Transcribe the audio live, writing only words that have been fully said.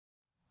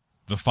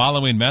The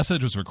following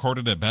message was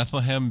recorded at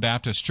Bethlehem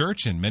Baptist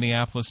Church in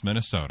Minneapolis,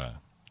 Minnesota.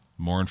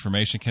 More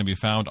information can be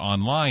found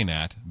online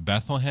at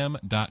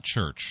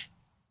bethlehem.church.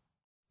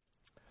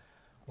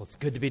 Well, it's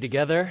good to be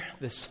together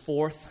this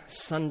fourth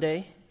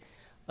Sunday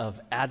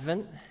of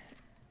Advent.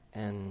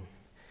 And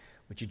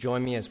would you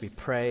join me as we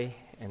pray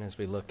and as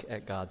we look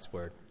at God's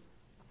Word?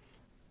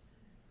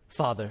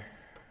 Father,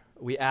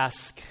 we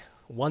ask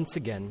once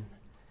again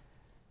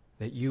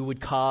that you would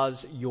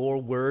cause your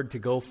word to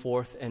go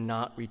forth and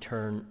not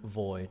return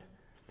void,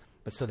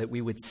 but so that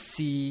we would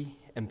see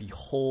and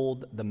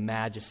behold the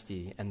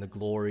majesty and the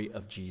glory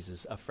of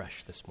Jesus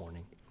afresh this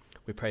morning.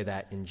 We pray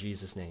that in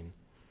Jesus' name.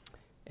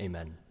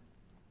 Amen.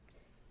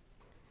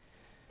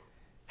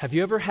 Have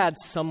you ever had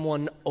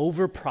someone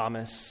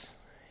overpromise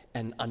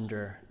and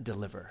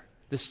underdeliver?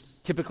 This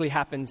typically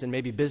happens in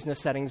maybe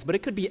business settings, but it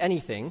could be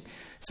anything.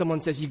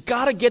 Someone says, you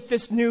got to get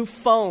this new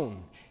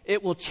phone.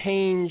 It will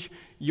change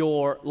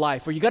your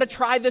life. Or you got to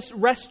try this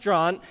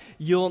restaurant.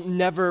 You'll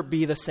never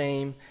be the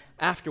same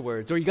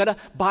afterwards. Or you got to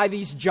buy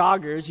these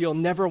joggers. You'll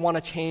never want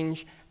to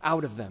change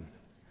out of them.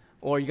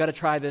 Or you got to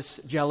try this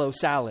Jell-O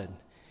salad.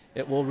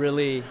 It will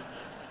really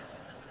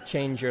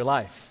change your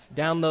life.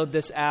 Download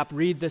this app,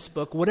 read this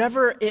book,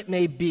 whatever it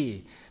may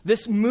be.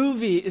 This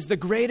movie is the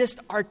greatest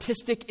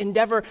artistic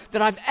endeavor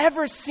that I've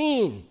ever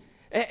seen.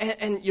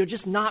 And you'll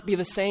just not be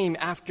the same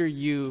after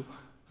you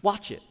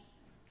watch it.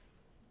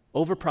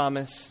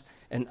 Overpromise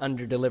and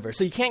underdeliver.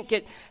 So you can't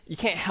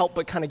help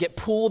but kind of get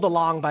pulled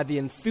along by the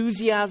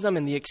enthusiasm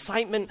and the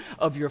excitement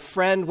of your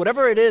friend,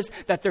 whatever it is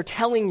that they're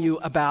telling you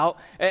about.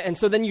 And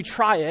so then you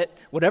try it,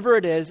 whatever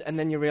it is, and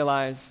then you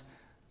realize,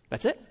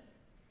 that's it.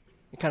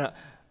 You kind of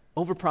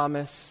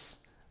overpromise,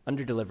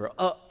 underdeliver,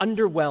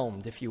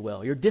 underwhelmed, if you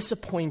will. You're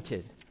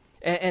disappointed.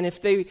 And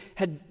if they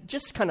had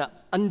just kind of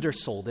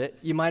undersold it,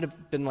 you might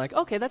have been like,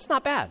 okay, that's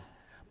not bad.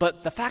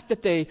 But the fact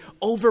that they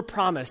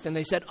overpromised and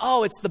they said,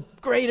 oh, it's the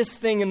greatest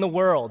thing in the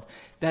world,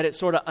 that it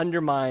sort of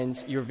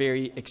undermines your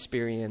very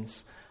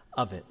experience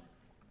of it.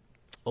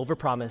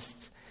 Overpromised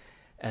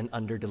and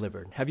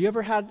underdelivered. Have you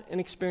ever had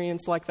an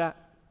experience like that?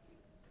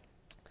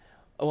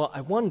 Well, I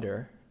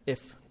wonder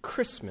if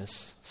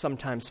Christmas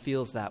sometimes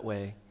feels that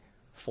way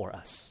for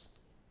us.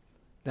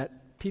 That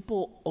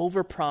people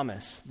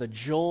overpromise the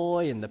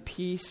joy and the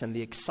peace and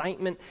the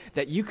excitement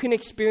that you can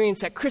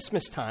experience at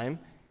Christmas time,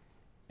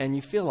 and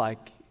you feel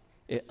like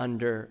it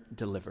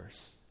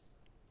underdelivers.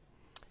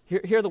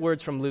 Here are the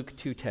words from Luke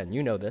 2:10.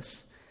 You know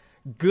this.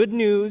 Good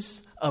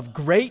news of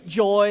great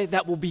joy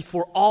that will be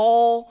for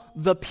all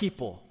the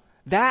people.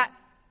 Those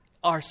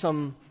are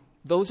some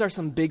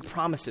big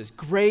promises.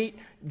 Great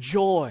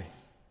joy.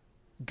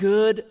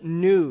 Good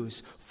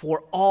news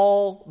for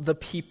all the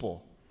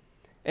people.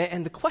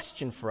 And the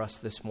question for us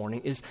this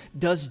morning is,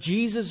 does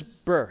Jesus'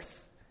 birth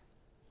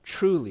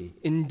truly,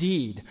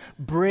 indeed,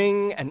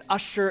 bring and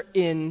usher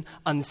in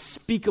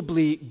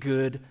unspeakably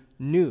good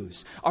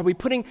news? Are we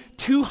putting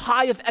too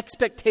high of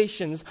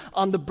expectations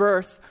on the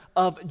birth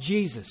of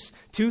Jesus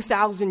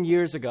 2,000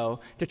 years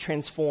ago to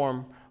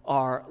transform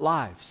our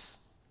lives?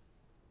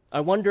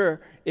 I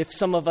wonder if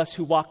some of us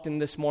who walked in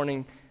this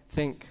morning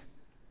think,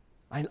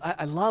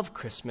 I love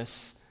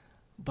Christmas,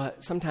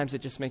 but sometimes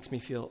it just makes me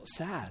feel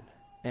sad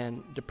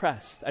and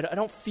depressed. I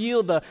don't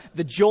feel the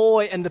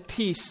joy and the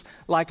peace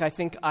like I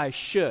think I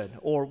should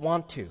or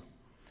want to.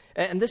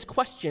 And this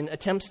question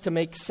attempts to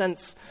make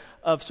sense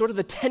of sort of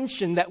the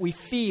tension that we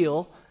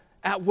feel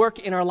at work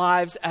in our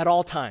lives at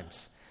all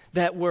times.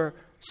 That we're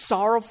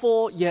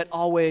sorrowful yet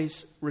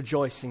always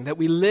rejoicing. That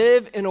we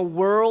live in a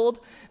world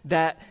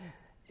that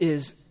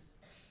is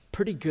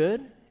pretty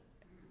good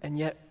and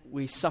yet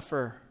we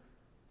suffer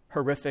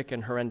horrific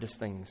and horrendous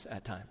things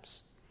at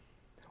times.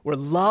 We're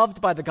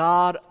loved by the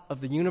God of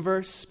the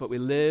universe, but we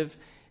live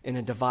in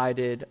a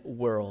divided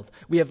world.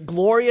 We have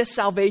glorious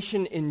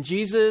salvation in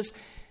Jesus,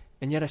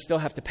 and yet I still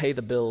have to pay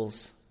the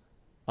bills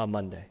on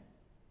Monday.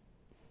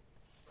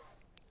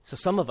 So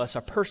some of us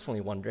are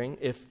personally wondering,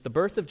 if the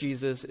birth of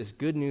Jesus is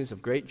good news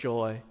of great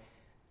joy,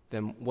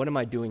 then what am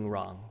I doing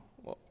wrong?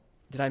 Well,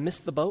 did I miss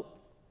the boat?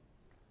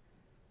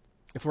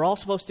 If we're all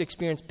supposed to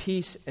experience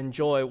peace and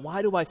joy,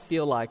 why do I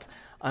feel like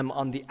I'm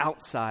on the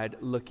outside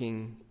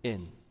looking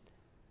in?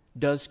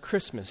 Does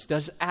Christmas,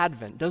 does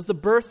Advent, does the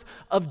birth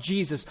of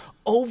Jesus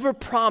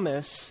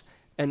overpromise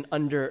and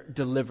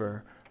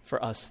underdeliver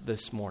for us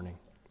this morning?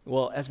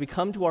 Well, as we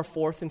come to our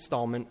fourth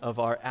installment of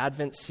our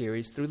Advent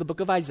series through the book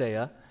of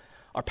Isaiah,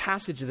 our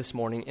passage this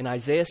morning in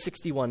Isaiah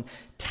 61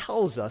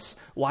 tells us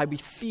why we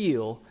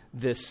feel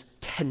this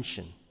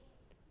tension.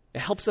 It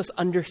helps us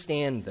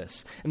understand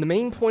this. And the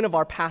main point of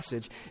our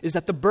passage is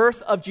that the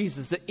birth of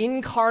Jesus, the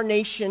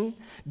incarnation,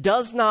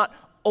 does not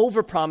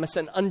overpromise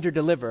and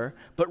underdeliver,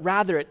 but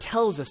rather it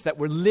tells us that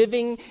we're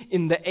living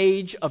in the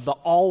age of the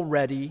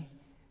already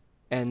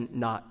and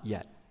not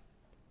yet.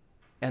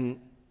 And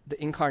the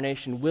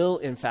incarnation will,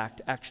 in fact,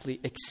 actually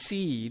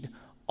exceed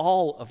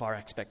all of our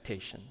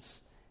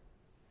expectations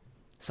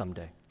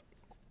someday.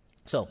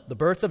 So, the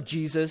birth of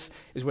Jesus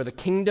is where the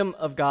kingdom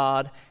of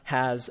God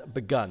has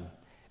begun.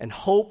 and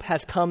hope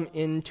has come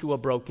into a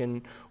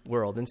broken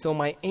world. And so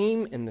my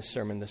aim in the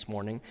sermon this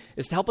morning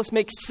is to help us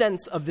make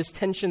sense of this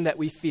tension that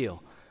we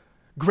feel.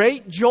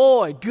 Great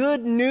joy,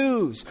 good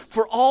news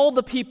for all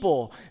the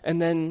people.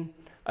 And then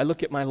I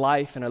look at my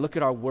life and I look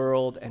at our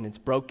world and it's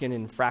broken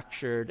and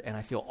fractured, and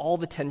I feel all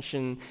the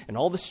tension and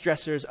all the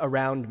stressors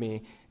around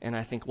me, and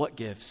I think, what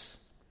gives?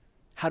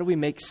 How do we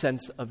make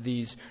sense of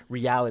these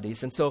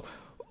realities? And so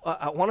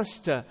I want us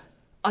to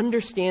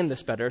understand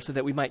this better so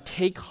that we might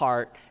take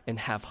heart and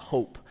have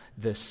hope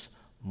this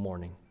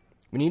morning.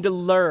 We need to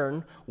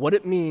learn what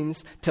it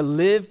means to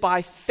live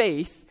by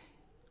faith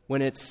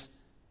when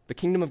the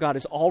kingdom of God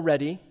is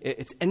already,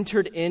 it's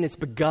entered in, it's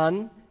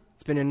begun,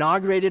 it's been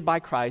inaugurated by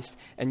Christ,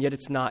 and yet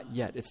it's not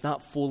yet. It's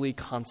not fully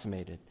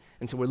consummated.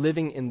 And so we're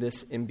living in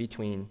this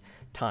in-between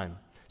time.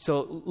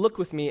 So look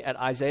with me at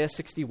Isaiah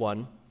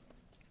 61,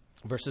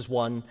 verses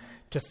 1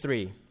 to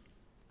 3.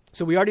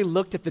 So we already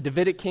looked at the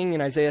Davidic king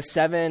in Isaiah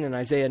 7 and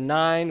Isaiah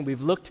 9.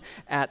 We've looked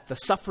at the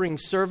suffering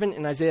servant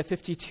in Isaiah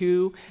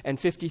 52 and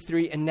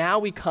 53. And now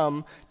we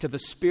come to the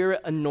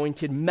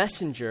Spirit-anointed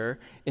messenger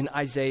in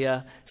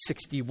Isaiah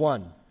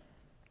 61.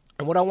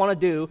 And what I want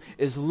to do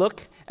is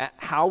look at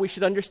how we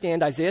should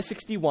understand Isaiah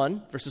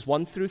 61, verses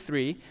 1 through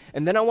 3.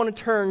 And then I want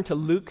to turn to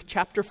Luke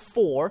chapter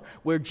 4,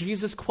 where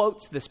Jesus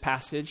quotes this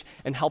passage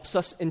and helps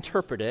us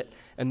interpret it.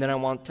 And then I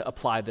want to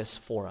apply this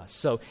for us.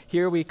 So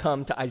here we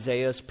come to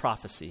Isaiah's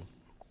prophecy.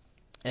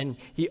 And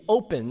he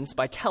opens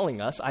by telling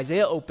us,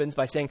 Isaiah opens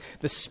by saying,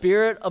 the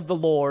Spirit of the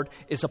Lord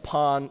is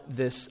upon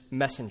this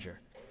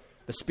messenger.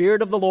 The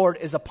Spirit of the Lord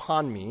is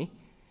upon me,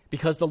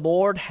 because the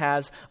Lord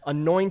has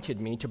anointed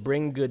me to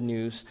bring good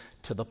news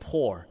to the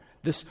poor.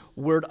 This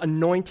word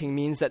anointing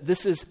means that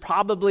this is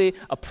probably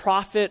a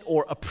prophet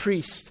or a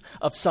priest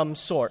of some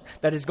sort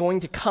that is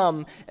going to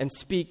come and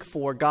speak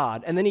for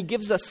God. And then he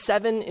gives us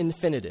 7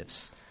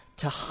 infinitives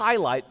to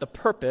highlight the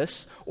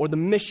purpose or the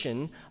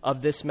mission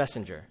of this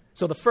messenger.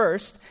 So the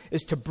first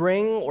is to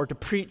bring or to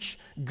preach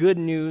good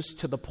news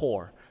to the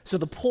poor. So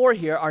the poor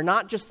here are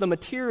not just the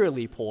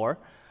materially poor,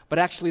 but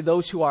actually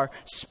those who are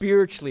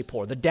spiritually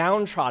poor, the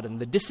downtrodden,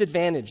 the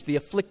disadvantaged, the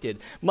afflicted,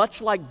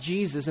 much like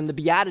Jesus in the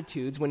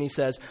Beatitudes when he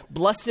says,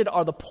 "Blessed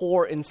are the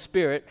poor in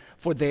spirit,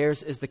 for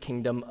theirs is the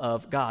kingdom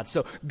of God."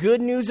 So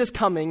good news is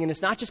coming, and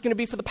it's not just going to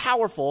be for the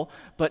powerful,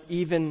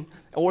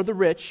 or the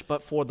rich,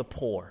 but for the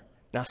poor.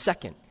 Now,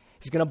 second,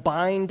 he's going to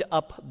bind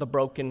up the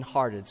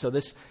brokenhearted. So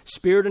this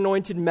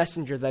Spirit-anointed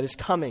messenger that is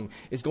coming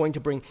is going to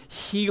bring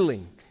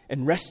healing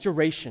and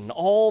restoration.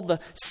 All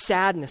the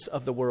sadness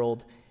of the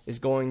world is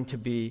going to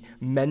be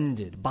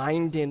mended,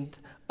 binded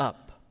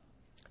up.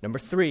 Number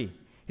 3,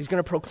 he's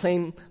going to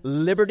proclaim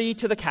liberty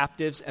to the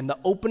captives and the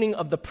opening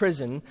of the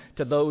prison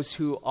to those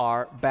who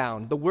are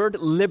bound. The word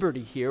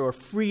liberty here, or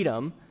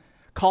freedom,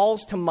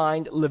 calls to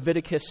mind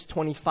Leviticus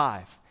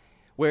 25,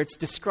 where it's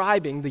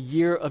describing the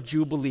year of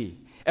Jubilee.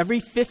 Every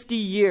 50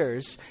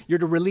 years, you're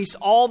to release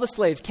all the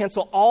slaves,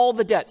 cancel all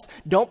the debts,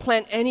 don't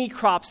plant any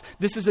crops.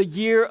 This is a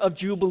year of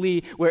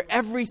Jubilee where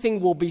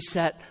everything will be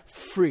set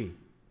free.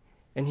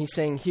 And he's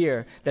saying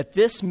here that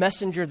this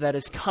messenger that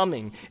is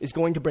coming is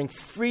going to bring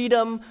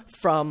freedom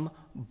from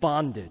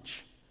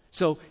bondage.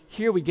 So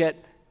here we get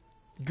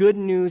good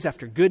news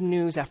after good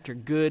news after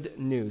good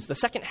news. The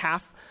second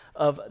half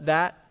of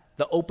that,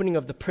 the opening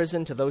of the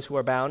prison to those who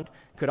are bound,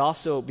 could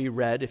also be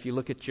read, if you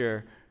look at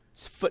your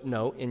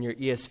footnote in your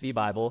ESV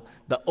Bible,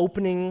 the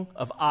opening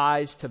of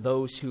eyes to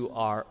those who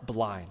are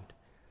blind.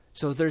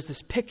 So there's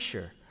this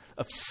picture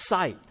of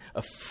sight,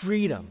 of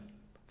freedom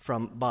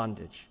from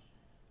bondage.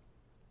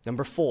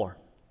 Number 4,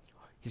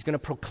 he's going to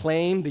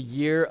proclaim the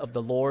year of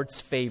the Lord's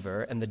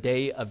favor and the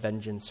day of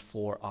vengeance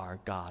for our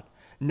God.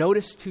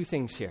 Notice 2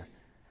 things here.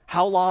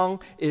 How long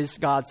is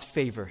God's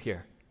favor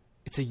here?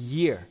 It's a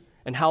year.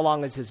 And how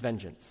long is his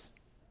vengeance?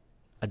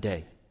 A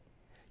day.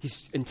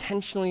 He's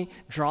intentionally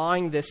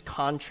drawing this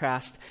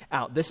contrast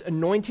out. This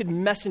anointed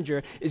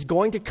messenger is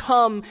going to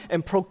come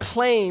and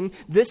proclaim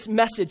this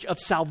message of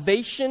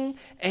salvation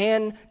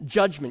and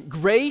judgment,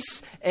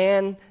 grace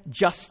and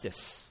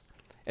justice.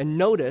 And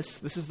notice,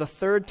 this is the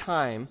 3rd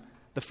time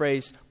the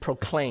phrase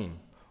proclaim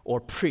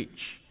or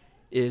preach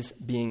is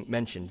being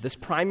mentioned. This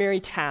primary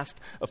task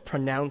of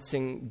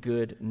pronouncing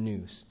good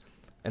news.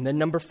 And then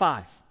number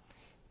 5,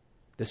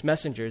 this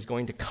messenger is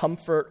going to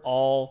comfort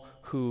all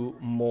who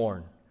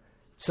mourn.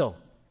 So,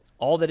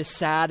 all that is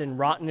sad and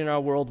rotten in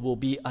our world will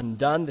be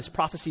undone. This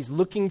prophecy is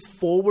looking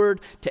forward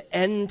to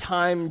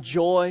end-time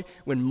joy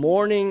when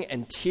mourning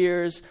and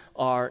tears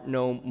are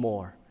no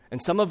more.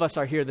 And some of us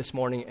are here this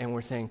morning and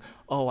we're saying,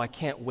 oh, I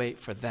can't wait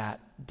for that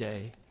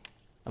day.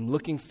 I'm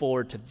looking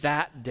forward to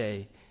that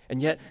day.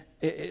 And yet,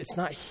 it's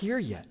not here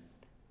yet.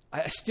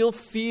 I still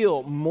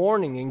feel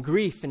mourning and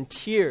grief and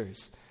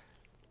tears.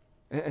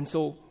 And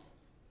so,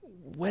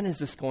 when is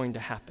this going to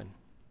happen?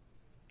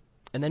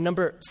 And then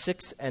number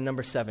 6 and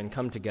number 7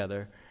 come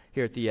together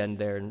here at the end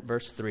there in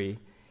verse 3.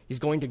 He's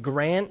going to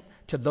grant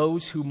to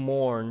those who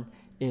mourn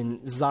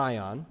in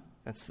Zion.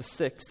 That's the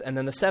 6th. And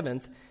then the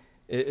 7th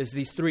is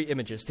these three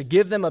images: to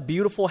give them a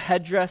beautiful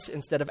headdress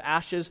instead of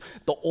ashes,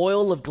 the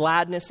oil of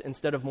gladness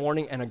instead of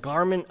mourning, and a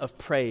garment of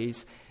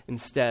praise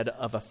instead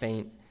of a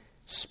faint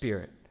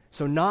spirit.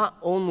 So not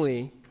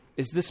only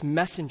is this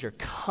messenger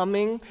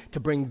coming to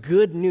bring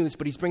good news,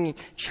 but he's bringing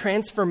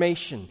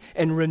transformation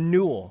and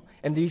renewal.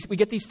 And we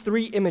get these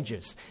three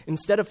images.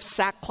 Instead of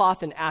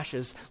sackcloth and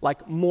ashes,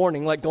 like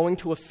mourning, like going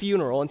to a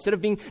funeral, instead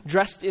of being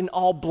dressed in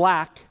all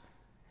black,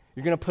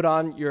 you're going to put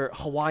on your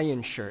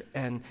Hawaiian shirt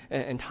and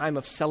time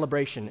of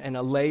celebration and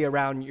a lei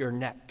around your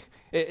neck.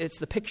 It's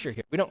the picture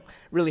here. We don't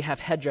really have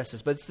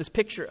headdresses, but it's this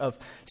picture of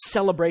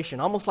celebration,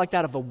 almost like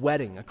that of a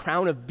wedding, a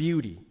crown of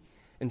beauty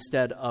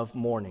instead of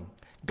mourning.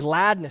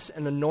 Gladness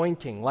and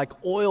anointing, like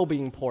oil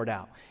being poured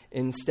out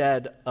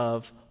instead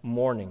of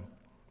mourning.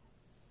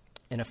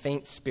 And a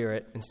faint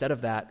spirit, instead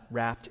of that,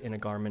 wrapped in a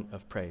garment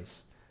of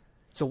praise.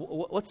 So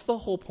what's the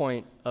whole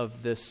point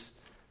of this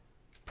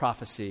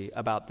prophecy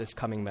about this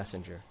coming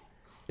messenger?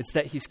 It's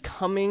that he's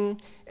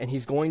coming and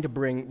he's going to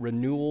bring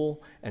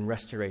renewal and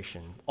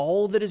restoration.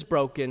 All that is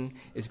broken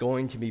is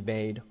going to be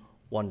made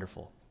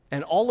wonderful.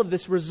 And all of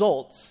this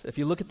results, if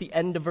you look at the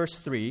end of verse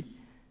 3,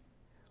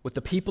 with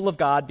the people of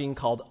God being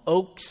called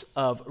oaks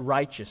of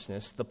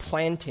righteousness, the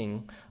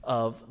planting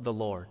of the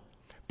Lord.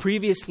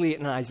 Previously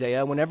in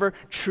Isaiah, whenever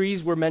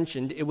trees were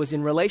mentioned, it was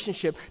in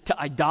relationship to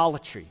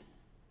idolatry.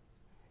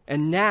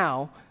 And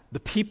now, the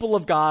people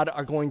of God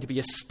are going to be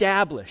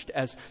established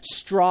as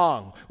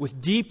strong,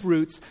 with deep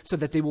roots, so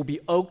that they will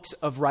be oaks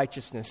of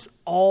righteousness,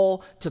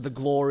 all to the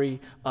glory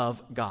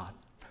of God.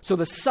 So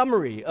the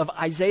summary of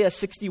Isaiah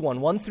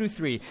 61, 1 through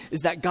 3,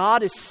 is that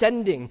God is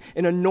sending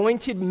an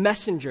anointed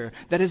messenger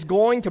that is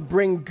going to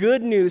bring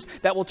good news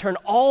that will turn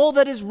all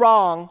that is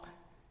wrong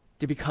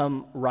to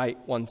become right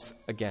once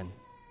again.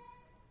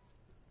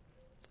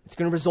 It's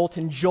going to result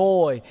in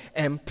joy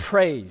and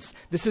praise.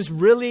 This is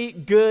really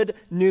good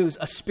news.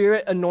 A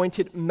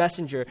Spirit-anointed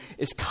messenger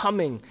is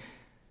coming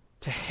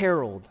to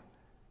herald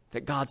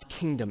that God's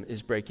kingdom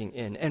is breaking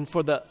in. And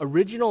for the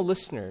original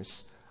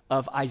listeners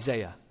of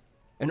Isaiah,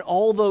 and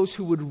all those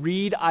who would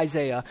read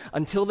Isaiah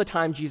until the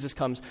time Jesus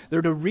comes,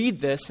 they're to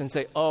read this and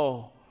say,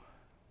 oh,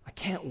 I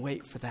can't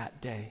wait for that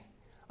day.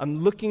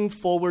 I'm looking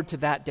forward to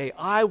that day.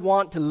 I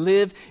want to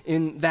live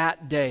in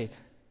that day.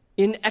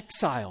 In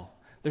exile,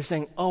 they're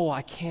saying, oh,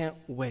 I can't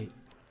wait.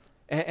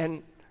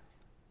 And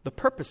the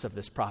purpose of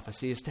this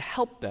prophecy is to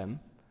help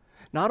them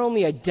not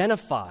only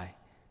identify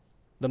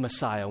the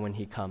Messiah when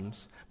he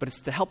comes, but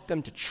it's to help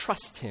them to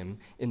trust him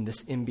in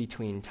this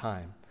in-between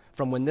time,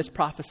 from when this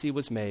prophecy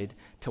was made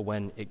to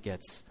when it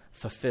gets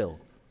fulfilled.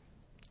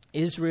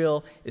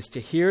 Israel is to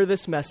hear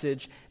this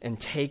message and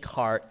take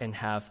heart and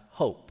have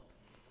hope.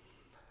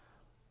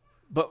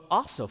 But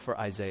also for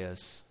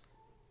Isaiah's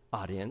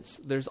audience,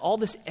 there's all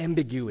this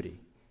ambiguity.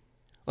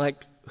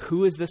 Like,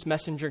 who is this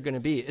messenger going to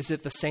be? Is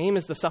it the same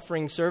as the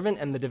suffering servant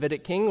and the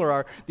Davidic king, or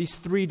are these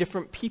three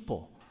different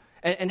people?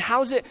 And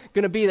how's it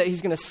going to be that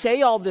he's going to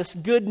say all this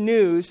good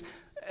news,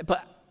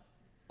 but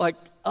like,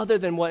 other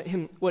than what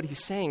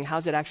he's saying, how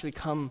does it actually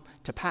come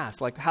to pass?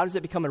 Like, how does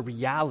it become a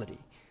reality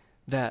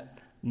that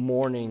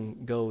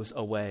mourning goes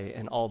away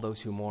and all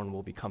those who mourn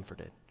will be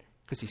comforted?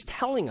 Because he's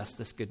telling us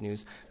this good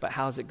news, but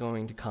how is it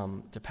going to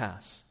come to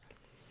pass?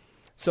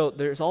 So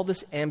there's all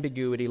this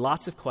ambiguity,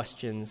 lots of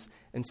questions.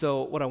 And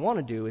so what I want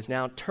to do is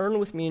now turn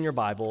with me in your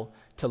Bible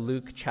to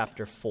Luke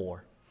chapter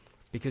 4.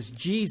 Because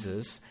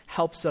Jesus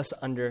helps us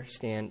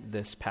understand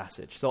this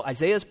passage. So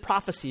Isaiah's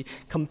prophecy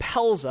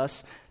compels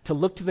us to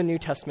look to the New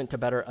Testament to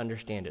better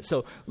understand it.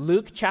 So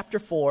Luke chapter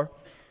 4,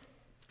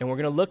 and we're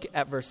going to look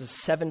at verses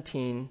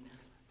 17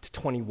 to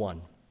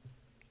 21.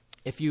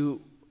 If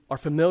you are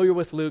familiar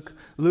with Luke,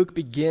 Luke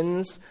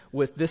begins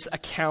with this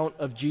account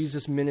of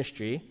Jesus'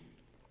 ministry,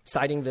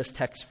 citing this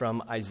text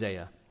from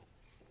Isaiah.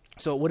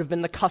 So it would have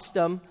been the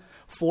custom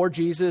for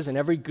Jesus and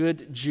every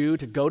good Jew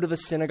to go to the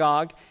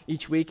synagogue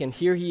each week, and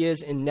here he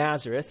is in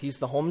Nazareth. He's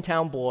the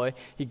hometown boy.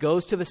 He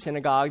goes to the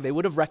synagogue. They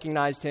would have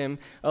recognized him.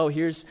 Oh,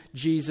 here's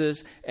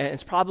Jesus. And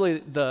it's probably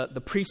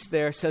the priest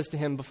there says to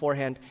him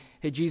beforehand,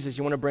 hey, Jesus,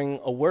 you want to bring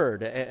a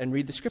word and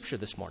read the scripture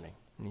this morning?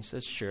 And he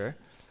says, sure.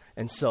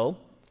 And so,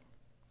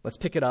 let's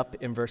pick it up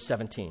in verse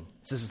 17.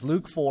 This is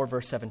Luke 4,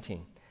 verse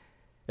 17.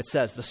 It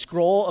says, the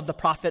scroll of the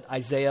prophet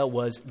Isaiah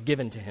was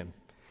given to him.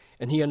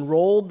 And he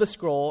unrolled the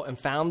scroll and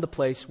found the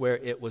place where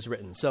it was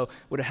written. So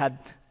would have had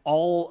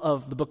all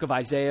of the book of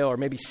Isaiah, or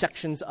maybe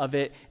sections of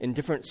it in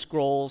different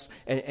scrolls,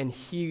 and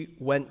he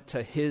went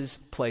to his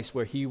place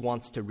where he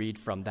wants to read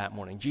from that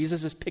morning.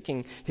 Jesus is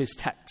picking his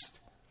text.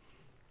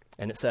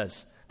 And it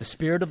says, the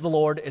Spirit of the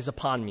Lord is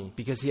upon me,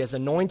 because he has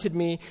anointed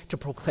me to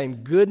proclaim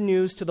good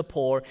news to the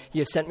poor. He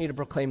has sent me to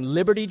proclaim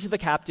liberty to the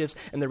captives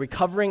and the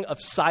recovering of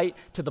sight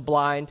to the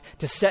blind,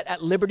 to set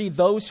at liberty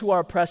those who are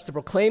oppressed, to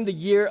proclaim the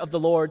year of the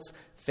Lord's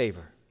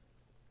favor.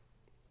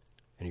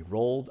 And he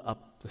rolled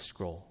up the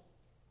scroll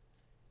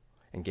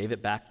and gave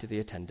it back to the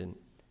attendant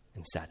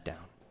and sat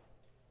down.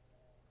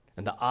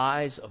 And the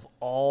eyes of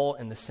all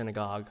in the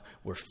synagogue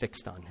were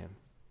fixed on him.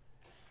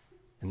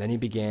 And then he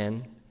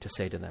began to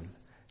say to them,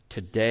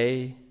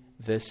 today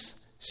this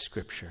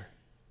scripture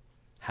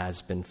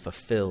has been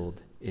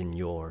fulfilled in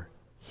your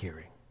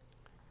hearing.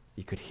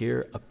 You could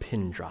hear a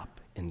pin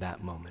drop in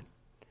that moment.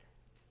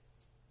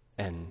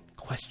 And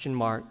question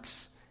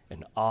marks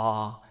and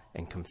awe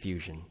and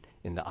confusion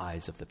in the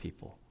eyes of the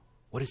people.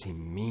 What does he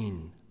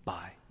mean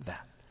by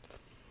that?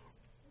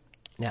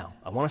 Now,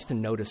 I want us to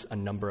notice a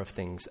number of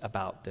things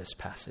about this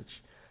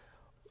passage.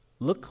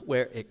 Look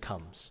where it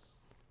comes.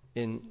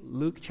 In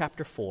Luke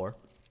chapter 4,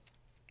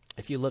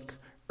 if you look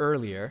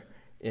earlier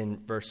in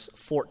verse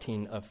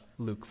 14 of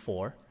Luke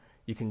 4,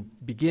 you can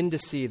begin to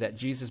see that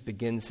Jesus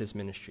begins his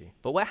ministry.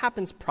 But what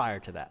happens prior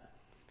to that?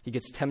 He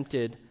gets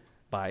tempted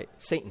by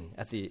Satan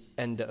at the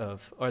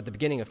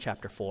beginning of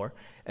chapter 4.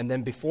 And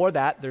then before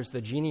that, there's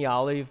the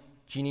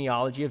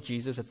genealogy of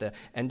Jesus at the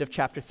end of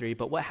chapter 3.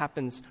 But what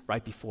happens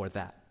right before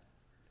that?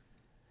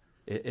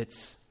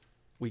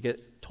 We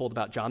get told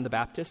about John the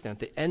Baptist, and at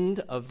the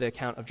end of the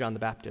account of John the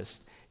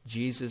Baptist,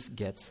 Jesus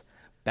gets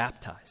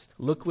baptized.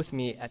 Look with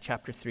me at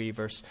chapter 3,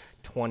 verse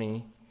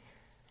 20,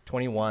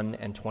 21,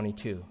 and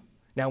 22.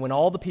 Now, when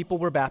all the people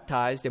were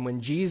baptized, and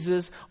when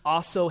Jesus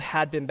also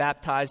had been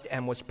baptized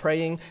and was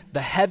praying,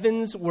 the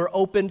heavens were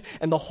opened,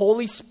 and the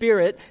Holy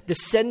Spirit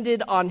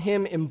descended on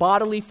him in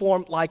bodily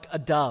form like a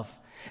dove.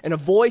 And a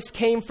voice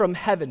came from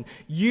heaven,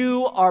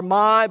 "You are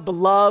my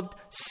beloved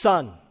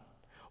Son.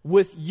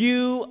 With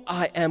you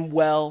I am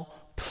well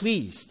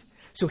pleased."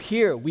 So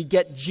here we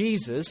get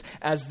Jesus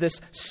as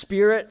this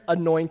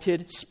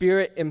Spirit-anointed,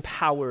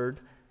 Spirit-empowered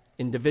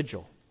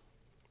individual.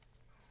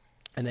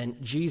 And then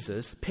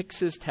Jesus picks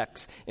his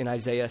text in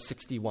Isaiah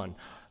 61.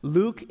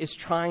 Luke is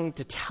trying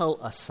to tell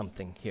us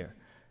something here,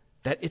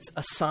 that it's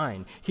a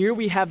sign. Here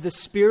we have the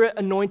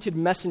Spirit-anointed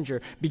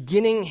messenger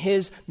beginning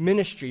his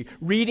ministry,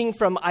 reading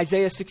from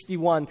Isaiah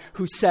 61,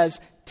 who says,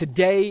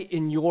 "Today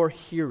in your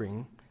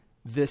hearing,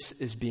 this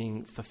is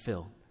being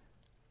fulfilled."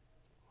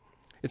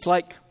 It's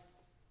like,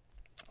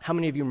 how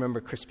many of you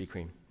remember Krispy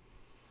Kreme?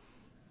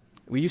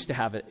 We used to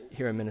have it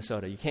here in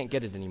Minnesota. You can't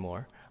get it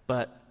anymore.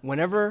 But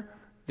whenever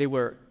they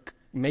were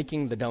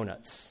making the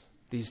donuts,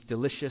 these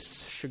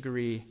delicious,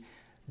 sugary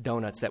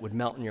donuts that would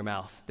melt in your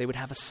mouth, they would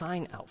have a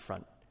sign out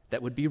front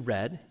that would be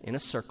red in a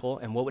circle.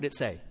 And what would it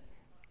say?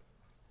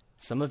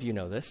 Some of you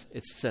know this.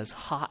 It says,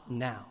 "Hot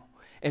now."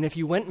 And if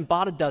you went and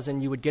bought a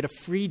dozen, you would get a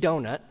free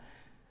donut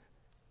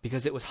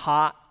because it was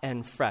hot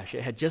and fresh.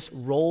 It had just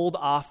rolled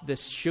off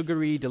this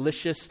sugary,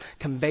 delicious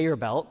conveyor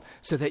belt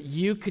so that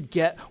you could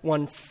get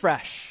one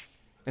fresh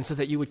and so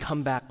that you would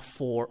come back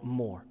for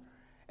more.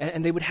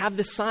 And they would have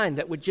this sign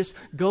that would just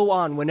go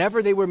on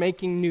whenever they were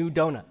making new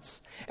donuts.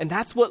 And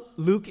that's what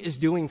Luke is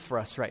doing for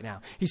us right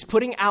now. He's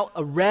putting out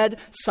a red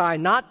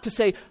sign, not to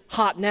say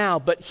hot now,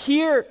 but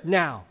here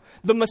now.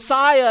 The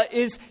Messiah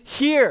is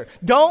here.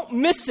 Don't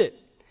miss it.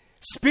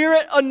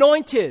 Spirit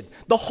anointed,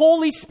 the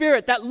Holy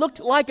Spirit that looked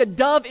like a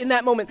dove in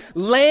that moment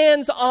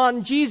lands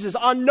on Jesus.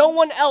 On no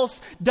one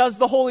else does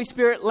the Holy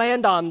Spirit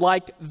land on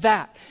like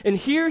that. And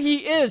here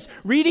he is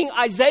reading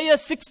Isaiah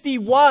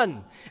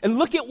 61. And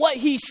look at what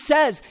he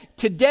says.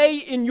 Today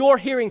in your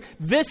hearing,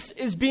 this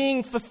is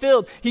being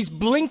fulfilled. He's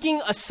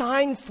blinking a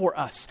sign for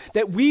us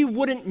that we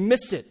wouldn't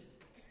miss it.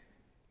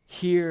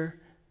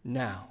 Here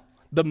now.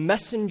 The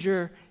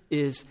messenger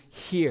is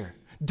here.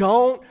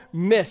 Don't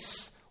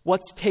miss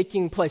what's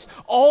taking place.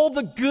 All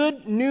the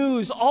good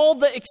news, all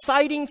the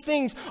exciting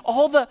things,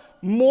 all the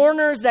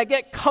mourners that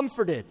get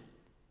comforted.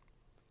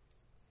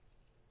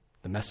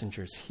 The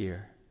messenger's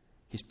here.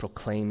 He's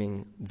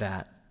proclaiming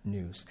that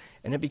news.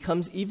 And it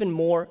becomes even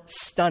more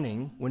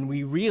stunning when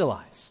we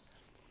realize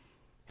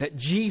that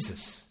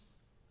Jesus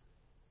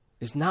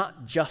is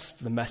not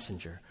just the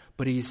messenger,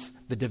 but he's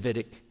the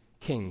Davidic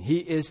King. He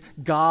is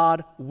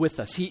God with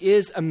us. He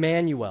is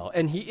Emmanuel,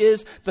 and he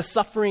is the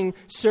suffering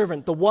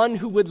servant, the one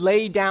who would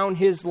lay down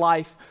his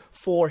life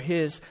for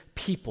his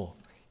people.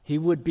 He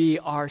would be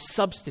our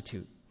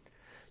substitute.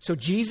 So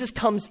Jesus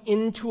comes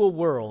into a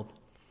world,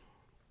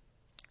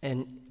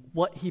 and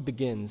what he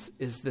begins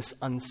is this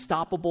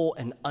unstoppable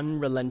and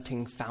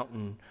unrelenting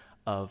fountain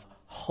of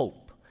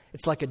hope.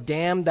 It's like a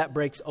dam that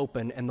breaks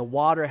open, and the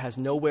water has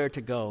nowhere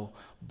to go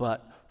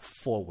but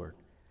forward.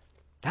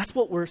 That's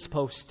what we're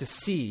supposed to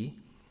see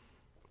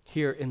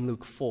here in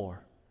Luke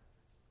 4.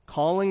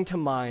 Calling to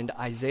mind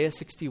Isaiah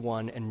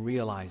 61 and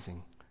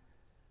realizing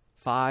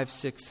 500,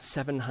 600,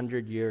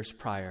 700 years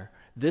prior,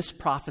 this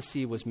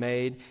prophecy was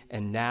made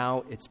and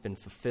now it's been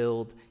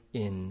fulfilled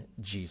in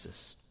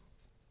Jesus.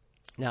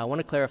 Now, I want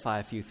to clarify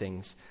a few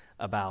things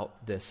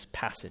about this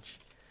passage.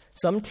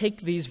 Some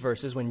take these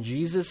verses when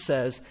Jesus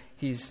says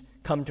he's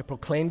come to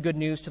proclaim good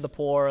news to the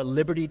poor,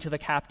 liberty to the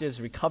captives,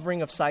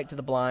 recovering of sight to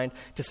the blind,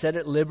 to set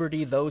at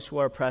liberty those who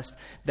are oppressed,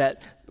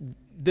 that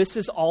this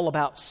is all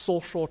about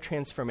social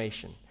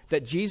transformation.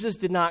 That Jesus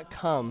did not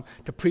come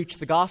to preach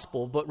the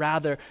gospel, but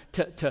rather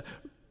to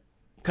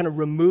kind of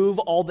remove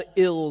all the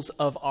ills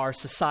of our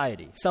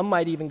society. Some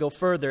might even go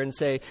further and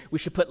say we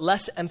should put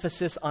less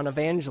emphasis on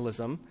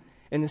evangelism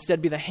and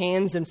instead be the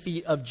hands and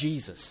feet of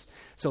Jesus.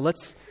 So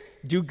let's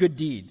do good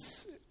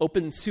deeds,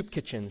 open soup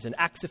kitchens and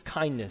acts of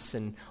kindness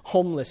and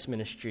homeless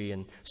ministry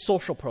and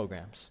social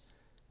programs.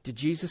 Did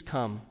Jesus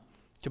come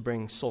to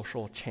bring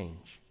social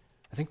change.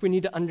 I think we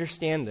need to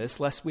understand this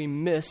lest we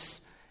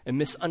miss and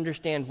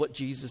misunderstand what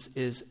Jesus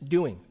is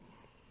doing.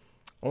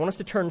 I want us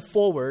to turn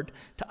forward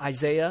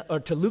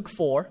to Luke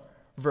 4,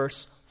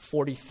 verse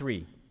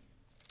 43,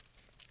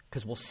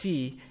 because we'll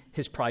see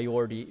his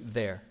priority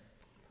there.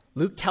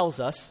 Luke tells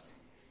us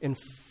in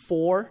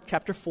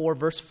chapter 4,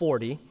 verse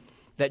 40,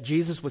 that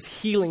Jesus was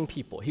healing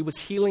people. He was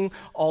healing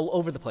all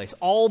over the place,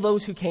 all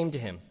those who came to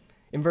him.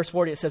 In verse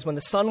 40, it says, when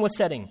the sun was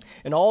setting,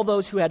 and all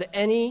those who had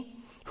any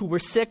who were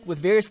sick with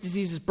various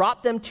diseases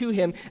brought them to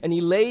him, and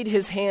he laid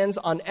his hands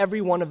on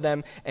every one of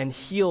them and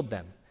healed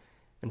them.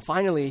 And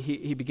finally,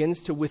 he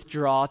begins to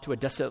withdraw to a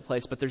desolate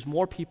place, but there's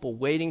more people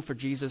waiting for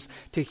Jesus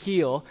to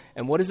heal.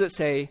 And what does it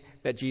say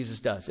that Jesus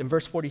does? In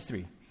verse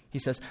 43, he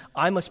says,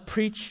 I must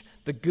preach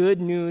the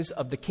good news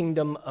of the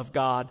kingdom of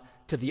God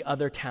to the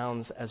other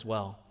towns as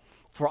well,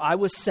 for I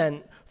was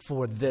sent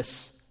for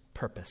this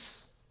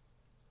purpose.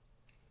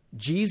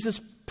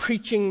 Jesus'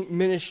 preaching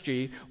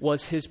ministry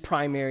was his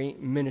primary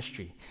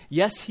ministry.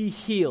 Yes, he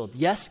healed.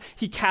 Yes,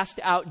 he cast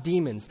out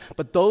demons,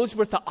 but those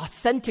were to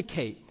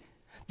authenticate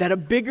that a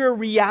bigger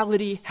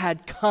reality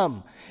had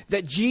come,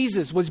 that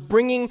Jesus was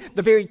bringing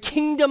the very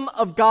kingdom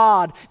of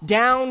God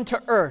down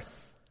to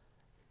earth,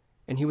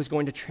 and he was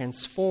going to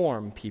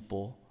transform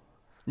people,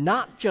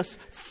 not just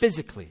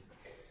physically.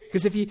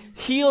 Because if he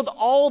healed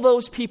all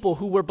those people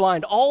who were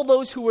blind, all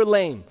those who were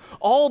lame,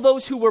 all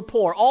those who were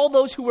poor, all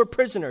those who were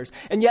prisoners,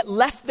 and yet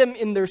left them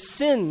in their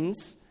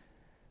sins,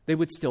 they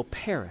would still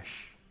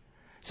perish.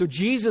 So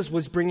Jesus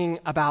was bringing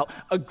about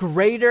a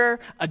greater,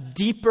 a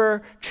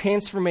deeper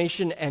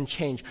transformation and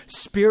change,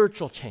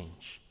 spiritual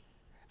change.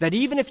 That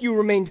even if you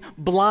remained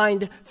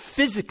blind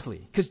physically,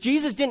 because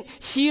Jesus didn't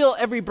heal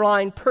every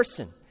blind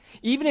person,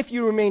 even if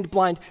you remained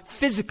blind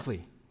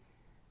physically,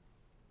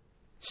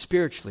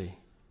 spiritually,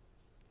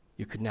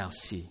 you could now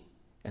see,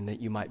 and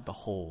that you might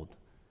behold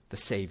the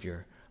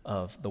Savior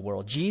of the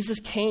world. Jesus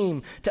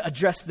came to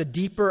address the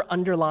deeper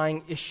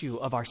underlying issue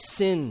of our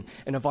sin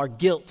and of our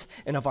guilt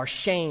and of our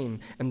shame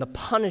and the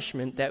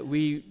punishment that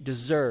we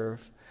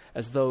deserve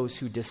as those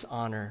who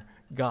dishonor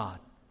God.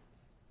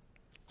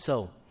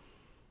 So,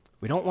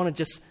 we don't want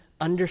to just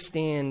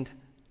understand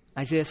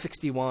Isaiah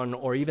 61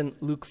 or even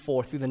Luke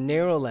 4 through the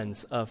narrow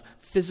lens of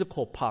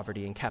physical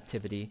poverty and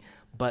captivity,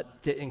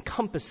 but that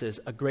encompasses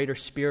a greater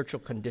spiritual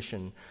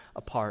condition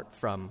apart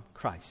from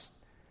Christ.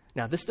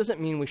 Now, this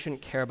doesn't mean we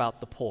shouldn't care about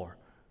the poor.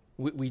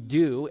 We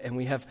do, and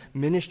we have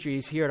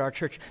ministries here at our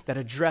church that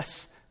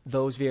address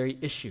those very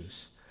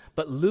issues.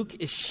 But Luke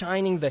is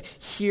shining the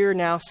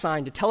here-now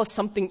sign to tell us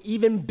something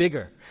even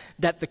bigger,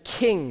 that the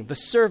King, the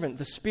servant,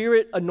 the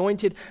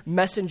Spirit-anointed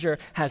messenger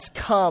has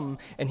come,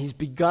 and he's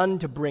begun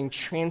to bring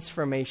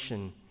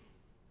transformation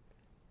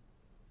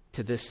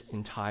to this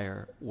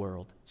entire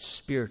world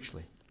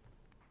spiritually.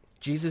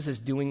 Jesus is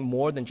doing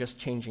more than just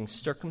changing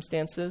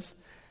circumstances,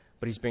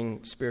 but he's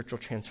bringing spiritual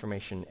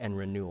transformation and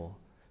renewal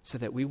so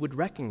that we would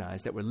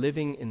recognize that we're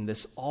living in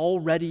this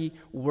already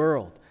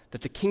world,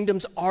 that the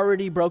kingdom's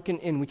already broken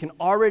in. We can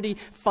already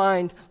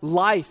find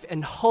life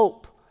and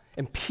hope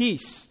and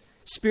peace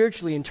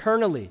spiritually,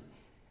 internally.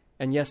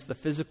 And yes, the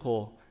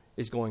physical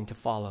is going to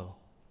follow.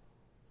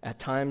 At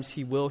times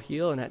he will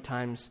heal, and at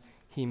times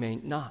he may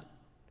not.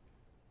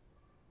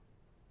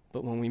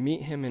 But when we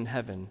meet him in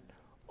heaven,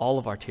 all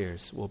of our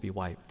tears will be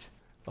wiped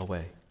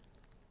away.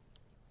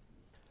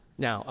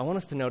 Now, I want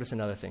us to notice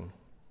another thing.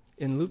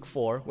 In Luke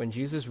 4, when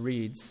Jesus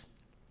reads,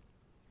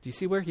 do you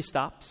see where he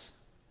stops?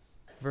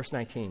 Verse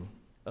 19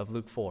 of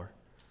Luke 4.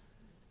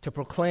 To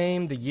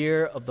proclaim the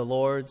year of the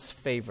Lord's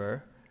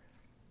favor,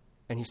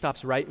 and he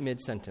stops right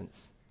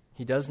mid-sentence.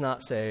 He does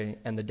not say,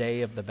 and the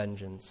day of the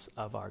vengeance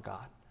of our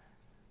God.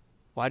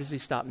 Why does he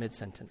stop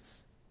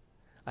mid-sentence?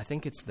 I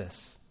think it's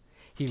this.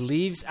 He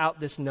leaves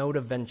out this note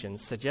of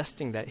vengeance,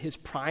 suggesting that his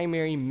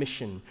primary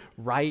mission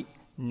right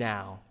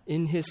now,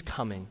 in his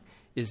coming,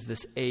 is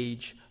this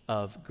age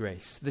of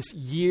grace, this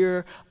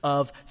year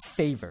of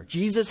favor.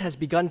 Jesus has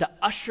begun to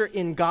usher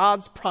in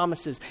God's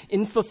promises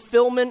in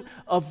fulfillment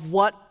of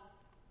what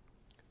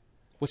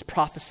was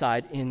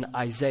prophesied in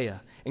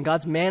Isaiah. In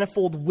God's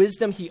manifold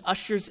wisdom, he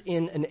ushers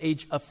in an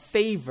age of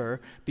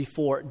favor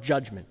before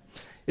judgment.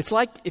 It's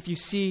like if you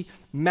see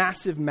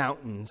massive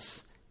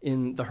mountains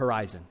in the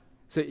horizon.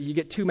 So you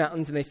get two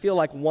mountains, and they feel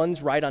like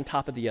one's right on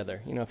top of the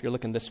other, if you're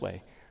looking this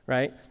way,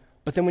 right?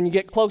 But then when you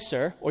get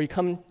closer, or you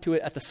come to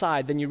it at the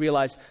side, then you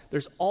realize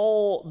there's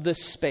all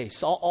this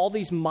space, all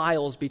these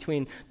miles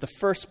between the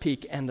first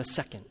peak and the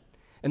second.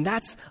 And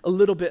that's a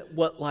little bit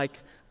what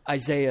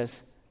Isaiah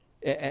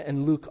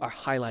and Luke are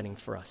highlighting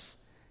for us.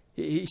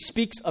 He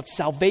speaks of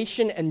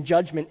salvation and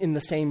judgment in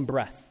the same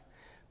breath.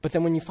 But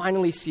then when you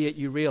finally see it,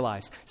 you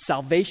realize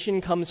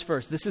salvation comes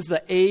first. This is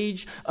the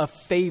age of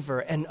favor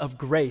and of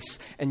grace.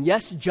 And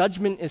yes,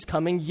 judgment is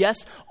coming.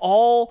 Yes,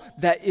 all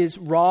that is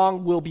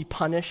wrong will be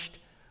punished.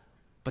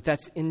 But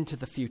that's into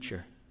the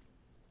future.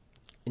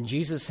 And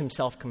Jesus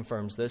himself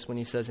confirms this when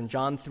he says in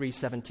John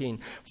 3:17,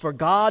 "For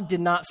God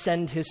did not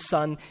send his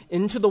Son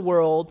into the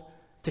world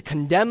to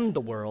condemn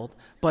the world,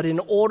 but in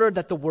order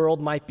that the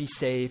world might be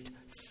saved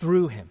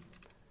through him.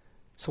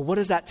 So what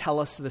does that tell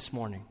us this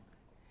morning?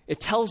 It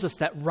tells us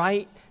that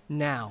right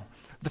now,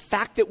 the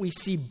fact that we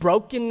see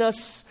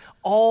brokenness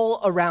all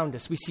around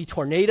us, we see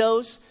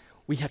tornadoes,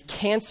 we have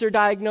cancer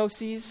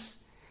diagnoses,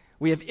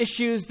 we have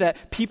issues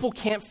that people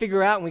can't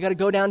figure out, and we got to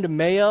go down to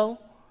Mayo.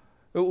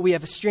 We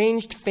have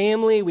estranged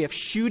family, we have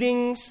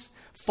shootings,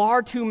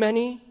 far too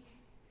many.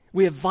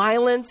 We have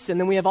violence,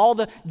 and then we have all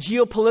the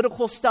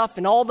geopolitical stuff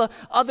and all the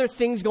other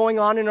things going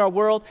on in our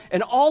world.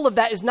 And all of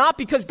that is not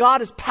because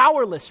God is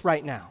powerless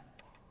right now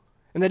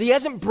and that he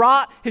hasn't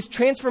brought his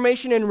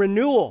transformation and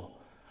renewal.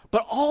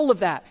 But all of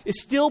that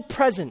is still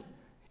present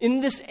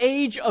in this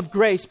age of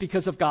grace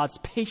because of God's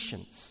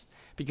patience,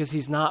 because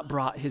he's not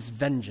brought his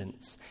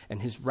vengeance and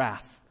his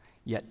wrath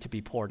yet to be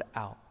poured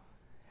out.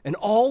 And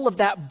all of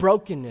that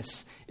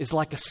brokenness is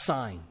like a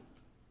sign.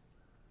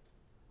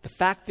 The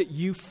fact that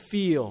you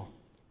feel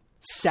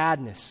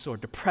sadness or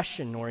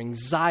depression or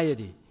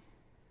anxiety,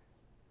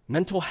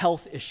 mental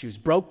health issues,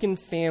 broken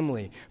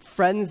family,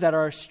 friends that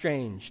are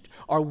estranged,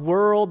 our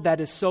world that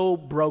is so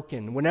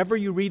broken. Whenever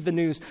you read the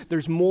news,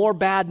 there's more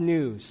bad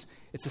news.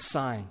 It's a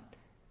sign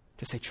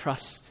to say,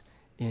 trust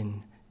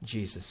in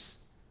Jesus.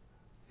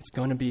 It's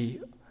going to be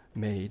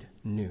made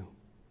new.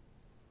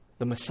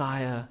 The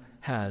Messiah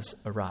has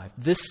arrived.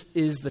 This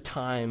is the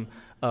time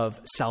of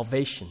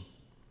salvation.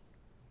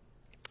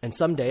 And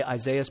someday,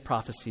 Isaiah's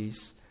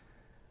prophecies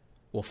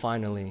will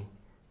finally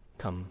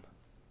come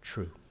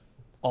true,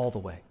 all the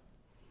way.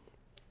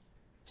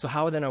 So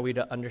how then are we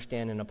to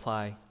understand and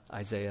apply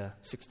Isaiah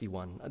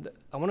 61?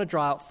 I want to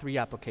draw out 3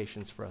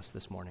 applications for us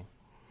this morning.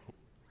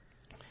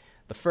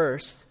 The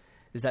first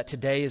is that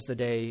today is the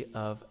day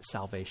of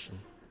salvation.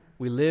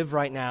 We live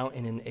right now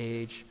in an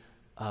age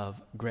of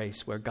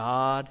grace where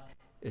God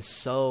is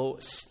so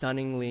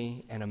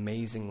stunningly and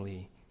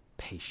amazingly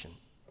patient.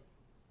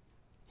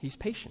 He's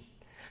patient.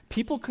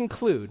 People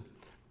conclude,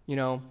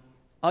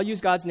 I'll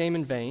use God's name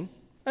in vain.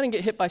 I didn't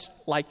get hit by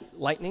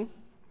lightning.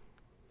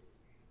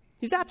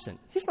 He's absent.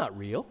 He's not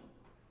real.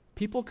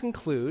 People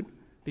conclude,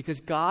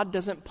 because God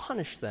doesn't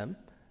punish them,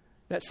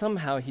 that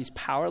somehow he's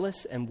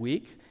powerless and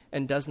weak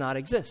and does not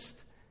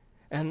exist.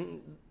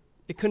 And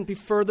it couldn't be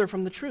further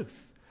from the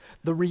truth.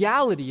 The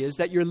reality is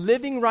that you're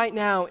living right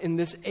now in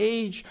this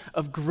age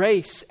of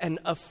grace and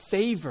of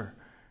favor.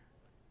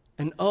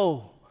 And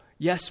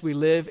yes, we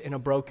live in a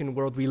broken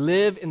world. We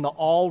live in the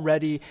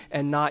already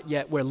and not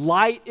yet, where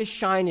light is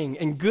shining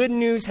and good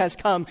news has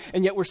come,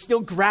 and yet we're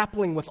still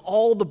grappling with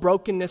all the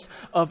brokenness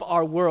of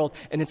our world.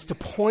 And it's to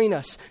point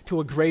us to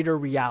a greater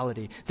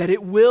reality, that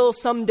it will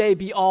someday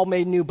be all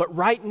made new. But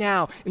right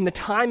now, in the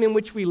time in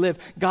which we live,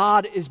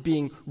 God is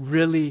being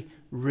really,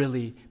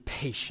 really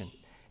patient.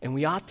 And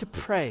we ought to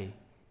pray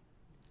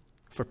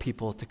for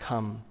people to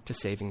come to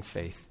saving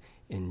faith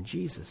in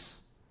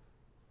Jesus.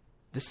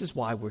 This is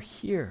why we're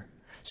here.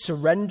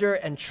 Surrender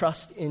and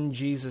trust in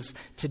Jesus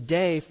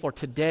today, for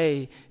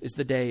today is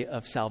the day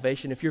of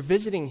salvation. If you're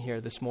visiting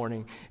here this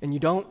morning and you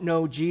don't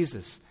know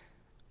Jesus,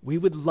 we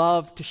would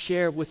love to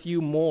share with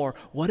you more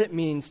what it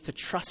means to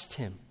trust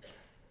him,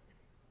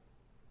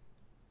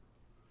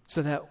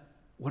 so that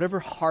whatever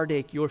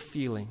heartache you're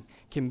feeling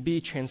can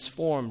be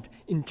transformed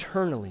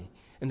internally,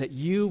 and that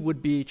you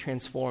would be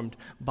transformed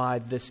by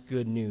this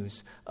good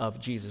news of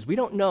Jesus. We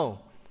don't know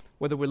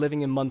whether we're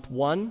living in month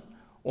 1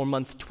 or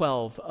month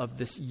 12 of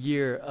this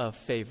year of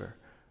favor.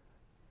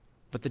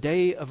 But the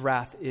day of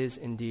wrath is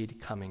indeed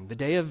coming. The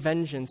day of